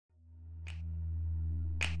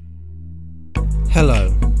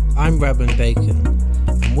Hello, I'm Rabin Bacon,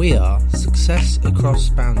 and we are Success Across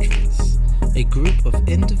Boundaries, a group of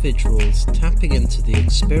individuals tapping into the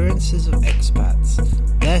experiences of expats,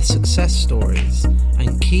 their success stories,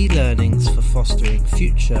 and key learnings for fostering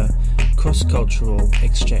future cross-cultural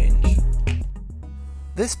exchange.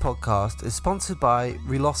 This podcast is sponsored by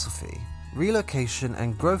Relosophy, relocation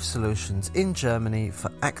and growth solutions in Germany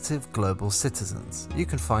for active global citizens. You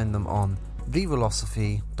can find them on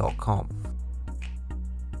therelosophy.com.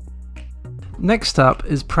 Next up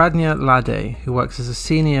is Pradnya Lade, who works as a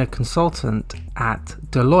senior consultant at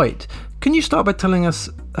Deloitte. Can you start by telling us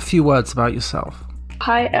a few words about yourself?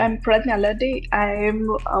 Hi, I'm Pradnya Lade.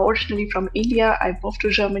 I'm originally from India. I moved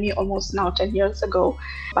to Germany almost now 10 years ago.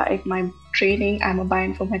 By my training, I'm a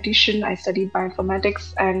bioinformatician. I studied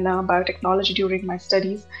bioinformatics and biotechnology during my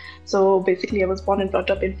studies. So basically, I was born and brought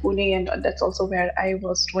up in Pune, and that's also where I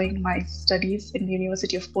was doing my studies in the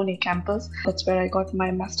University of Pune campus. That's where I got my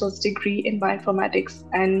master's degree in bioinformatics.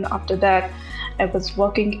 And after that, I was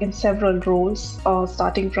working in several roles,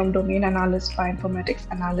 starting from domain analyst, bioinformatics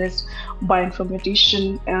analyst,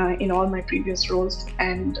 bioinformatician in all my previous roles.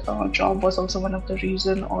 And job was also one of the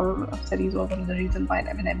reason, or studies were one of the reason why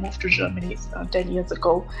I moved to Germany 10 years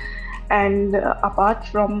ago. And apart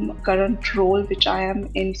from current role which I am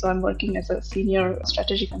in, so I'm working as a senior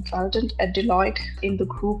strategy consultant at Deloitte in the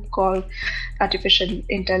group called Artificial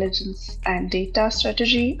Intelligence and Data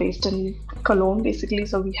Strategy, based in Cologne basically.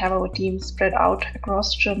 So we have our team spread out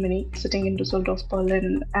across Germany, sitting in Düsseldorf,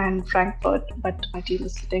 Berlin and Frankfurt, but my team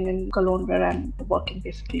is sitting in Cologne where I'm working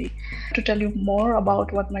basically. To tell you more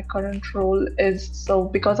about what my current role is, so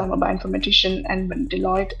because I'm a bioinformatician and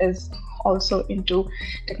Deloitte is also into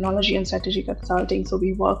technology and strategy consulting. So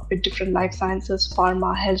we work with different life sciences,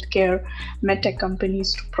 pharma, healthcare, medtech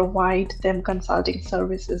companies to provide them consulting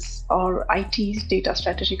services or IT data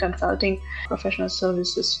strategy consulting professional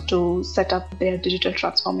services to set up their digital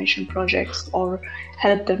transformation projects or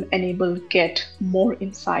help them get more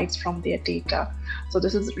insights from their data. So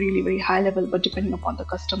this is really very high level, but depending upon the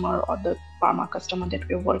customer or the pharma customer that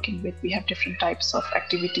we're working with, we have different types of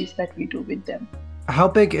activities that we do with them. How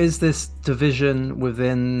big is this division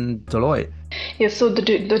within Deloitte? Yes, so the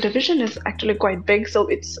division is actually quite big. So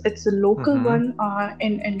it's a local one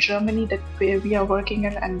in Germany that we are working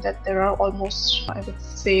in, and that there are almost, I would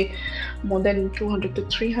say, more than 200 to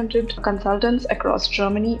 300 consultants across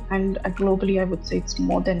Germany, and globally I would say it's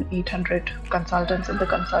more than 800 consultants in the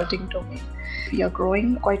consulting domain. We are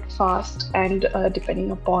growing quite fast, and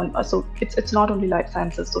depending upon, so it's not only life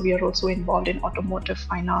sciences, so we are also involved in automotive,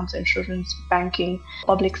 finance, insurance, banking,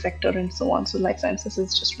 public sector, and so on. So life sciences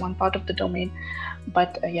is just one part of the domain,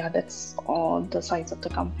 but that's all the size of the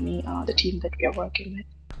company, the team that we are working with.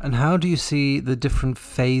 And how do you see the different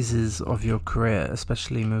phases of your career,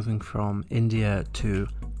 especially moving from India to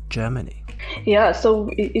Germany? Yeah, so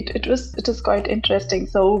it was quite interesting.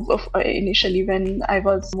 So initially when I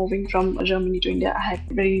was moving from Germany to India, I had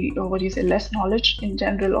very, less knowledge in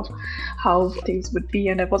general of how things would be.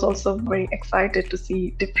 And I was also very excited to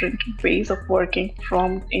see different ways of working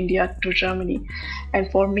from India to Germany.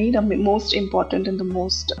 And for me, the most important and the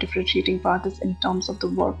most differentiating part is in terms of the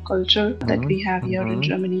work culture that we have here in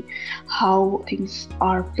Germany, how things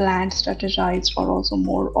are planned, strategized, or also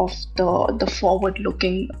more of the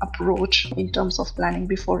forward-looking approach in terms of planning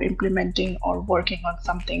before implementing or working on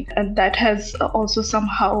something. And that has also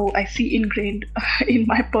somehow, I see ingrained in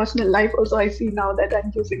my personal life. Also, I see now that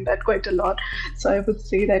I'm using that quite a lot. So I would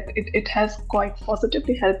say that it has quite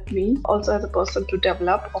positively helped me also as a person to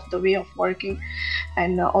develop of the way of working,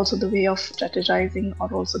 and also the way of strategizing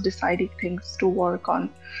or also deciding things to work on.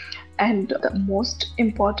 And the most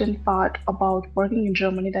important part about working in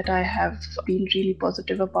Germany that I have been really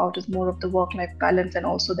positive about is more of the work-life balance, and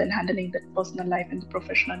also then handling the personal life and the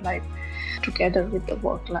professional life together with the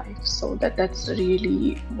work life. So that's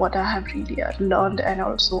really what I have really learned and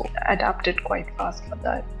also adapted quite fast for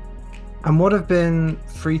that. And what have been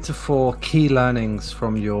 3 to 4 key learnings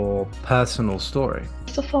from your personal story?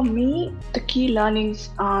 So for me, the key learnings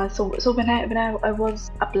so when I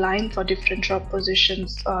was applying for different job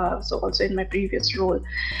positions, so also in my previous role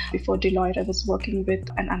before Deloitte, I was working with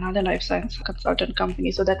another life science consultant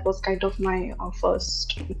company. So that was kind of my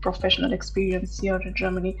first professional experience here in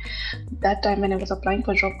Germany. That time when I was applying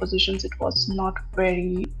for job positions, it was not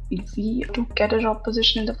very easy to get a job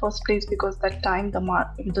position in the first place, because that time the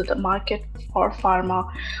market for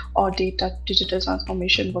pharma or data digital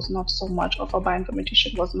transformation was not so much, of a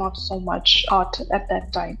bioinformatician was not so much hot at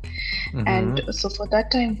that time. And so for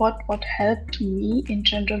that time, what helped me in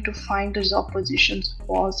general to find the job positions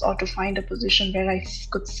was, or to find a position where I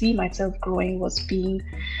could see myself growing, was being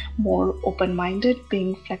more open-minded,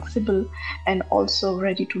 being flexible, and also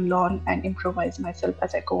ready to learn and improvise myself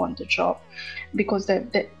as I go on the job. Because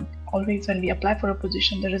always when we apply for a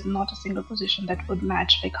position, there is not a single position that would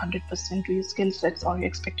match like 100% to your skill sets or your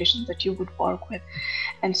expectations that you would work with.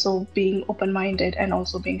 And so being open-minded and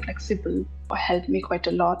also being flexible helped me quite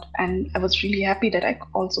a lot. And I was really happy that I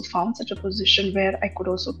also found such a position where I could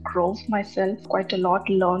also grow myself quite a lot,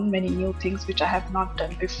 learn many new things which I have not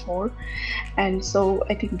done before. And so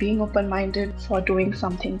I think being open-minded for doing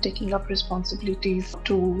something, taking up responsibilities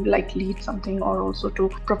to like lead something or also to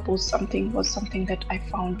propose something, was something that I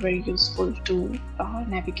found very useful to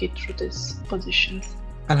navigate through these positions.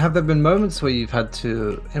 And have there been moments where you've had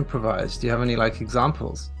to improvise? Do you have any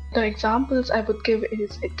examples? The examples I would give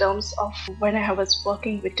is in terms of when I was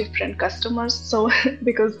working with different customers. So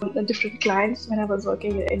because the different clients when I was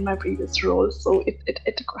working in my previous role. So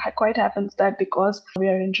it quite happens that because we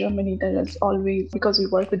are in Germany, there is always, because we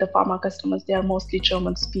work with the pharma customers, they are mostly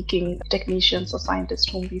German speaking technicians or scientists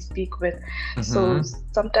whom we speak with. So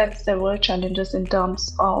sometimes there were challenges in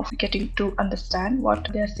terms of getting to understand what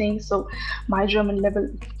they're saying. So my German level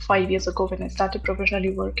 5 years ago when I started professionally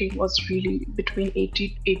working was really between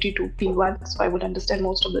 80 to P1, so I would understand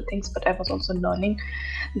most of the things, but I was also learning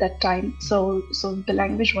that time. So the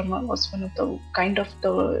language one was one of the kind of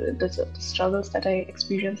the struggles that I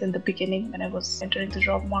experienced in the beginning when I was entering the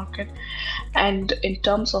job market. And in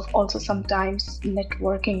terms of also sometimes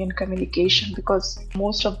networking and communication, because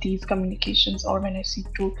most of these communications, or when I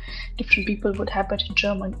speak to different people, would happen in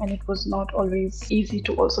German, and it was not always easy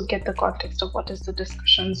to also get the context of what is the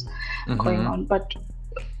discussions going on. But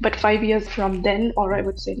 5 years from then, or I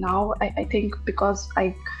would say now, I think because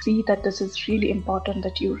I see that this is really important,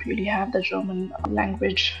 that you really have the German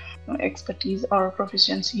language expertise or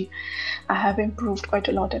proficiency, I have improved quite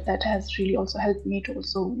a lot, and that has really also helped me to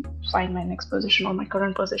also find my next position or my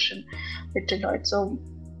current position with Deloitte. So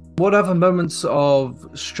what other moments of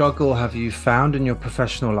struggle have you found in your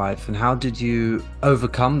professional life, and how did you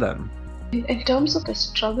overcome them? In terms of the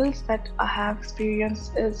struggles that I have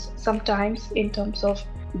experienced is sometimes in terms of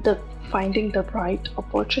the finding the right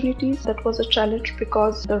opportunities. That was a challenge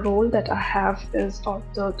because the role that I have is, or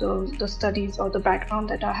the studies or the background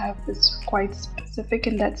that I have is quite specific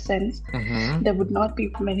in that sense. There would not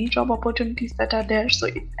be many job opportunities that are there. So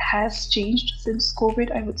it has changed since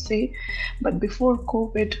COVID, I would say. But before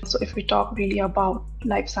COVID, so if we talk really about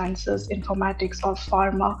life sciences, informatics, or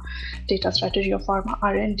pharma, data strategy, or pharma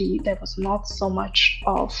R&D, there was not so much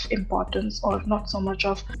of importance or not so much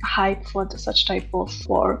of hype for such type of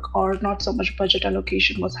work, or not so much budget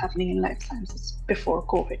allocation was happening in life sciences before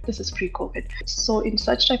COVID. This is pre-COVID. So in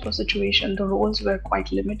such type of situation, the roles were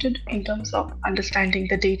quite limited in terms of understanding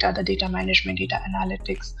the data management, data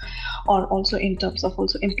analytics, or also in terms of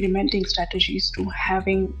also implementing strategies to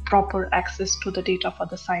having proper access to the data for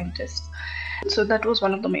the scientists. So that was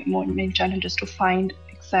one of the main challenges, to find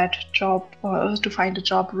exact job, to find a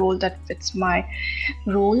job role that fits my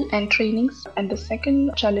role and trainings. And the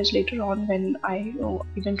second challenge later on when I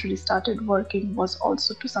eventually started working was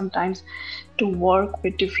also to sometimes to work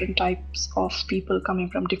with different types of people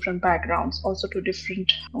coming from different backgrounds, also to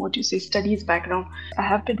different, studies background. I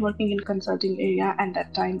have been working in consulting area, and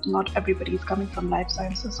that time not everybody is coming from life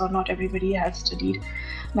sciences, or not everybody has studied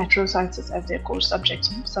natural sciences as their core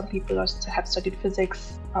subjects. Some people have studied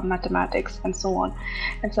physics, mathematics, and so on.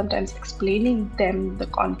 And sometimes explaining them the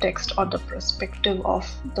context or the perspective of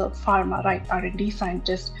the pharma, right, R&D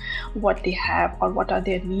scientists, what they have or what are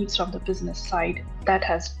their needs from the business side, that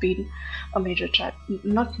has been a major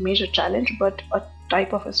not major challenge, but a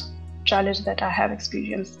type of a challenge that I have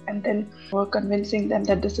experienced. And then convincing them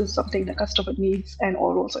that this is something the customer needs, and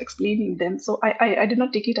or also explaining them. So I did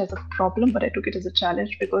not take it as a problem, but I took it as a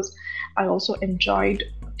challenge, because I also enjoyed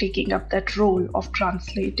taking up that role of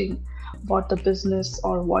translating what the business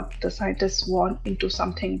or what the scientists want into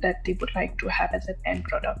something that they would like to have as an end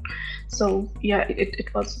product. So yeah,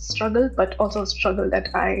 it was a struggle, but also a struggle that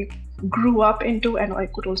I grew up into, and I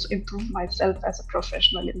could also improve myself as a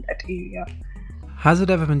professional in that area. Has it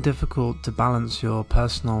ever been difficult to balance your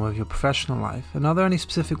personal with your professional life? And are there any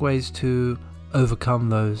specific ways to overcome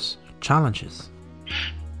those challenges?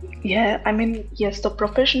 Yeah, I mean, yes, the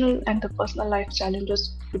professional and the personal life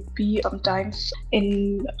challenges would be sometimes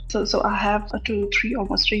so I have a 2, 3,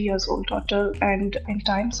 almost 3 years old daughter, and in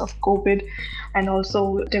times of COVID, and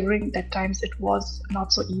also during that times, it was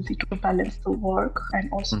not so easy to balance the work and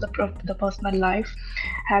also the personal life.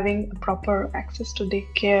 Having proper access to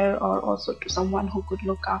daycare or also to someone who could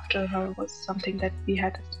look after her was something that we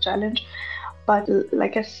had as a challenge. But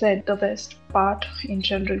like I said, the best part in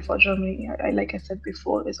general for Germany, like I said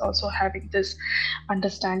before, is also having this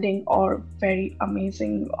understanding or very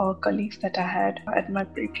amazing colleagues that I had at my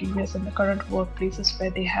previous and the current workplaces,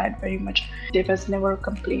 where they had very much, there was never a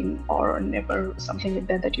complaint or never something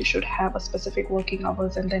like that you should have a specific working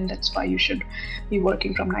hours and then that's why you should be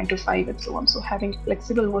working from 9 to 5 and so on. So having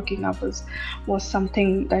flexible working hours was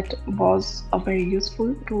something that was very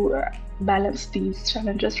useful to balance these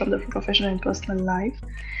challenges from the professional and personal life.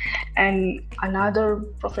 And another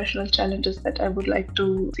professional challenges that I would like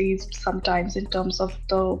to see is sometimes in terms of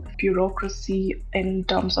the bureaucracy, in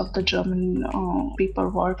terms of the German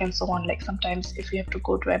paperwork and so on. Like sometimes if you have to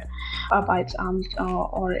go to an Arbeitsamt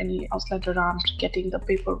or any Ausländeраmt, getting the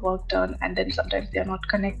paperwork done, and then sometimes they are not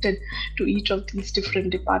connected to each of these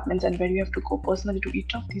different departments, and where you have to go personally to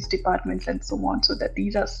each of these departments and so on. So that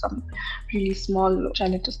these are some really small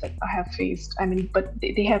challenges that I have faced. I mean, but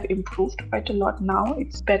they have improved quite a lot now.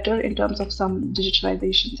 It's better in terms of some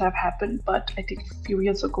digitalizations have happened, but I think a few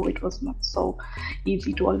years ago it was not so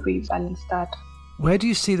easy to always balance that. Where do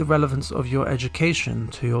you see the relevance of your education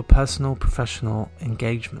to your personal professional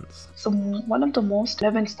engagements? So one of the most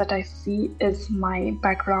relevant that I see is my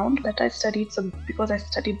background that I studied. So because I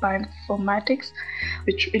studied bioinformatics,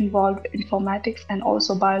 which involved informatics and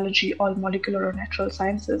also biology, all molecular or natural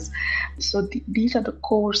sciences. So these are the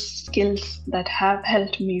core skills that have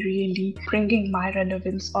helped me really bringing my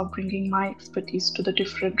relevance or bringing my expertise to the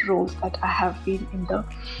different roles that I have been in the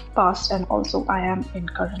past and also I am in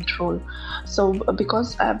current role. So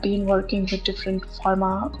because I've been working with different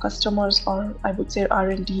pharma customers, or I would say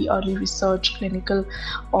R&D, early research, clinical,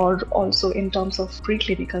 or also in terms of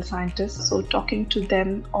preclinical scientists. So talking to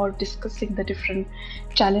them or discussing the different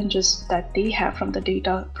challenges that they have from the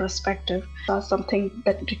data perspective are something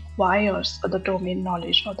that requires the domain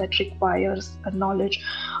knowledge or that requires a knowledge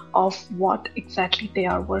of what exactly they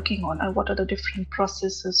are working on and what are the different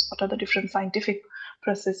processes, what are the different scientific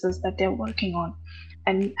processes that they're working on.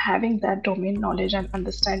 And having that domain knowledge and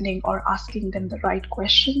understanding or asking them the right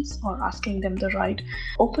questions or asking them the right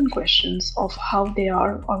open questions of how they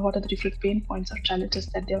are or what are the different pain points or challenges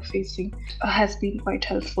that they're facing has been quite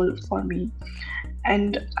helpful for me.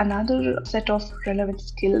 And another set of relevant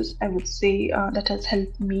skills I would say that has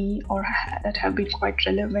helped me or that have been quite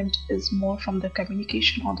relevant is more from the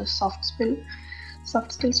communication or the soft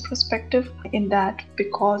skills perspective, in that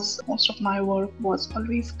because most of my work was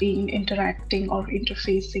always being interacting or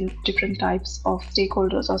interfacing different types of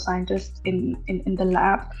stakeholders or scientists in the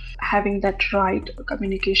lab, having that right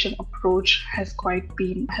communication approach has quite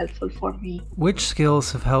been helpful for me. Which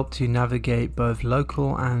skills have helped you navigate both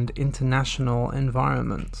local and international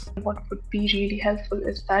environments? What would be really helpful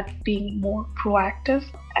is that being more proactive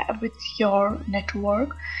with your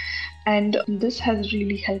network. And this has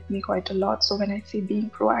really helped me quite a lot. So when I say being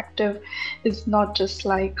proactive, is not just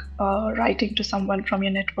like writing to someone from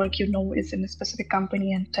your network is in a specific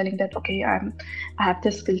company and telling that, okay, I have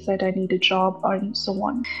this skill set, I need a job, and so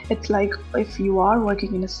on. It's like if you are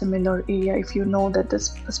working in a similar area, if you know that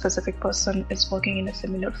this specific person is working in a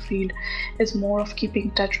similar field, is more of keeping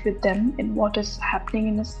in touch with them in what is happening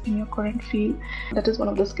in your current field. That is one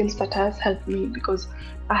of the skills that has helped me, because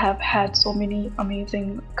I have had so many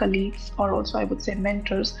amazing colleagues, or also I would say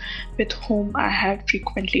mentors, with whom I have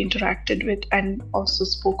frequently interacted with and also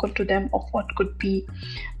spoken to them of what could be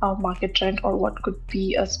a market trend or what could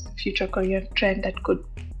be a future career trend that could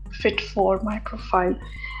fit for my profile.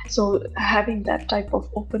 So having that type of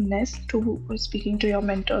openness to speaking to your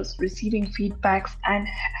mentors, receiving feedbacks, and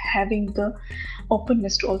having the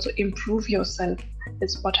openness to also improve yourself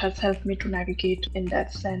is what has helped me to navigate in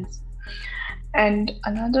that sense. And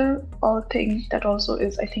another thing that also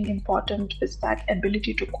is, I think, important is that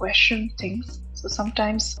ability to question things. So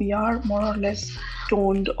sometimes we are more or less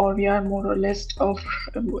stoned, or we are more or less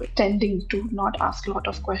tending to not ask a lot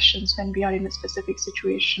of questions when we are in a specific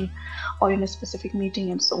situation or in a specific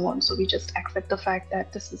meeting and so on. So we just accept the fact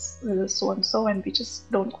that this is so and so, and we just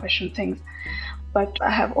don't question things. but I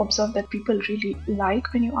have observed that people really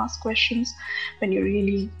like when you ask questions, when you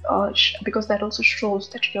really, because that also shows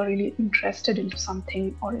that you're really interested into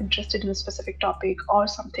something or interested in a specific topic or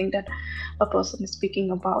something that a person is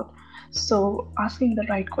speaking about. So asking the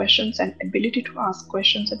right questions and ability to ask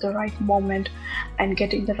questions at the right moment and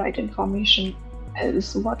getting the right information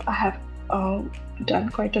is what I have done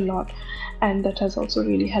quite a lot, and that has also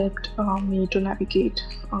really helped me to navigate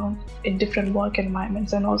in different work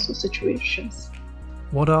environments and also situations.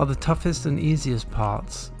 What are the toughest and easiest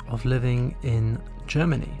parts of living in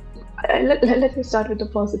Germany? Let me start with the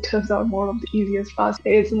positives or more of the easiest parts.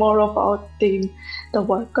 It's more about the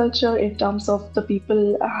work culture in terms of the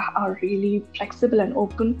people are really flexible and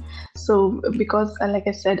open. So because like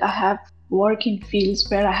I said, I have work in fields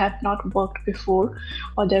where I have not worked before,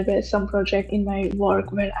 or there were some project in my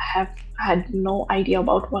work where I have had no idea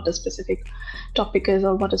about what a specific topic is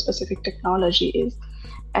or what a specific technology is.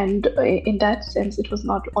 And in that sense, it was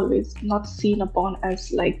not always not seen upon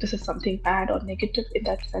as like this is something bad or negative in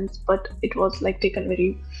that sense, but it was like taken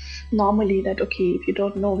very normally that, okay, if you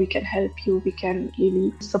don't know, we can help you, we can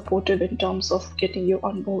really supportive in terms of getting you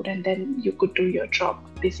on board, and then you could do your job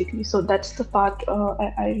basically. So that's the part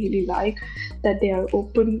I really like, that they are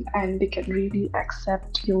open and they can really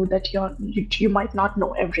accept you, that you might not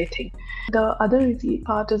know everything. The other easy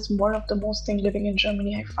part is more of the most thing living in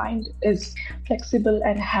Germany, I find, is flexible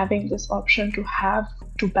and having this option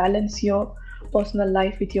to balance your personal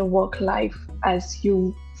life with your work life as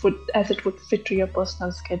it would fit to your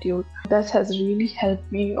personal schedule. That has really helped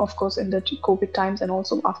me, of course, in the COVID times and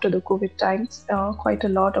also after the COVID times, quite a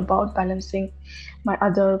lot about balancing my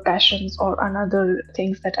other passions or another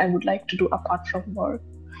things that I would like to do apart from work.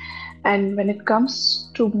 And when it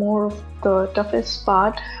comes to more of the toughest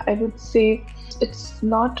part, I would say it's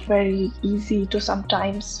not very easy to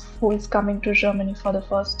sometimes who is coming to Germany for the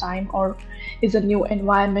first time or is a new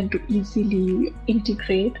environment to easily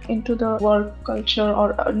integrate into the work culture,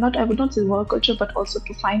 or not, I would not say work culture, but also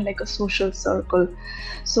to find like a social circle.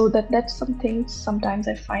 So that's something sometimes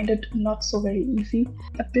I find it not so very easy.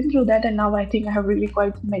 I've been through that, and now I think I have really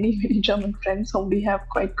quite many German friends whom we have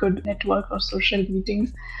quite good network or social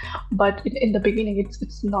meetings. But in the beginning,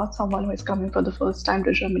 it's not someone who is coming for the first time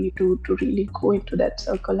to Germany to really go into that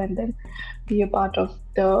circle and then be a part of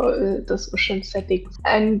the social settings.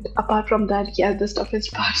 And apart from that, yeah, the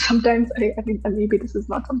toughest part sometimes, I mean, maybe this is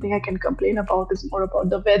not something I can complain about, it's more about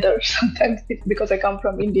the weather. Sometimes it's because I come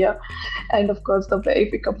from India, and of course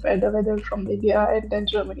if we compare the weather from India and then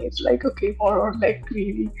Germany, it's like, okay, more or like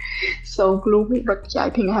really so gloomy. But yeah, I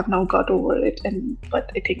think I have now got over it,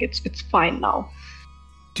 but I think it's fine now.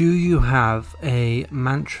 Do you have a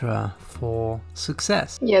mantra for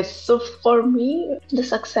success? Yes, so for me, the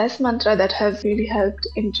success mantra that has really helped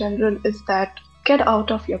in general is that get out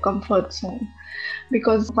of your comfort zone.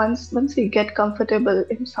 Because once we get comfortable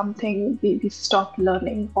in something, we stop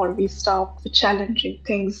learning or we stop challenging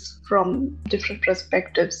things from different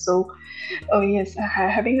perspectives. So yes,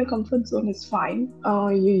 having a comfort zone is fine.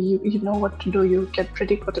 You know what to do, you can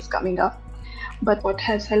predict what is coming up. But what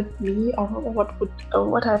has helped me, or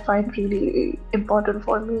what I find really important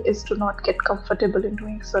for me, is to not get comfortable in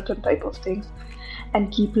doing certain type of things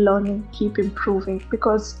and keep learning, keep improving,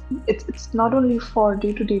 because it's not only for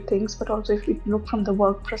day-to-day things, but also if we look from the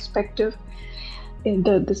work perspective, in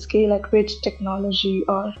the scale at which technology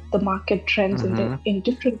or the market trends in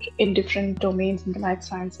different domains, in the life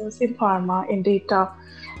sciences, in pharma, in data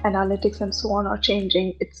analytics and so on are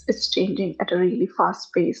changing. It's changing at a really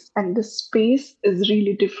fast pace, and the space is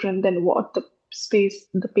really different than what the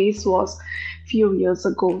pace was few years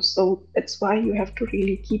ago. So that's why you have to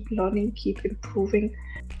really keep learning, keep improving.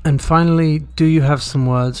 And finally, do you have some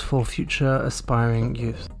words for future aspiring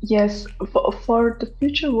youth? Yes, for the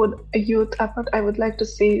future youth, what I would like to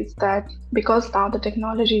say is that because now the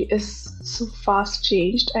technology is so fast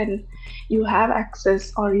changed, and you have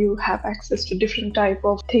access to different type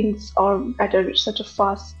of things or at such a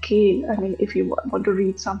fast scale. I mean, if you want to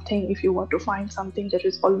read something, if you want to find something, there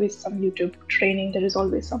is always some YouTube training, there is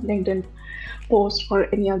always some LinkedIn post or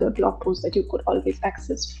any other blog post that you could always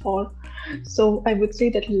access for. So I would say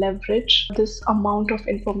that leverage this amount of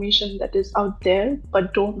information that is out there,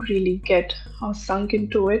 but don't really get sunk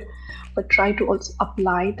into it, but try to also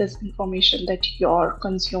apply this information that you're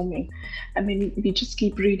consuming. I mean, we just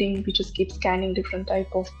keep reading, we just keep scanning different type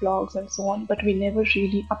of blogs and so on, but we never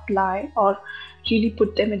really apply or really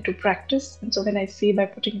put them into practice. And so when I say by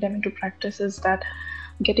putting them into practice is that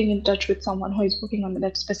getting in touch with someone who is working on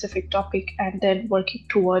that specific topic and then working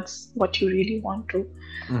towards what you really want to.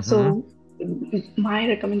 So my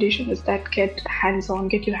recommendation is that get hands-on,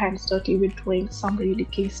 get your hands dirty with doing some really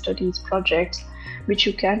case studies, projects, which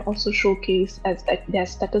you can also showcase as that,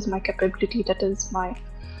 yes, that is my capability, that is my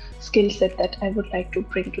skill set that I would like to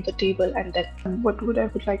bring to the table. And that what would I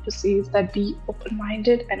would like to say is that be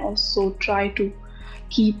open-minded and also try to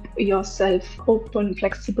keep yourself open,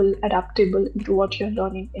 flexible, adaptable into what you're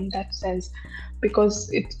learning in that sense, because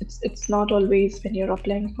it's not always when you're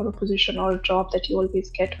applying for a position or a job that you always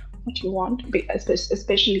get what you want,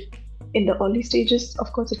 especially in the early stages.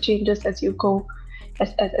 Of course, it changes as you go,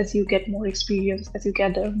 as you get more experience, as you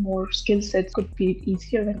gather more skill sets. Could be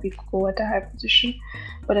easier when we go at a higher position,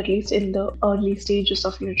 but at least in the early stages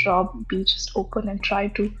of your job, be just open and try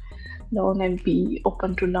to learn and be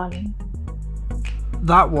open to learning.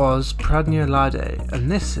 That was Pradnya Lade,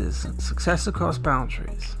 and this is Success Across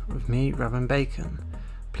Boundaries with me, Rabin Bacon.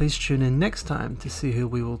 Please tune in next time to see who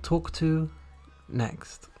we will talk to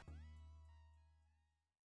next.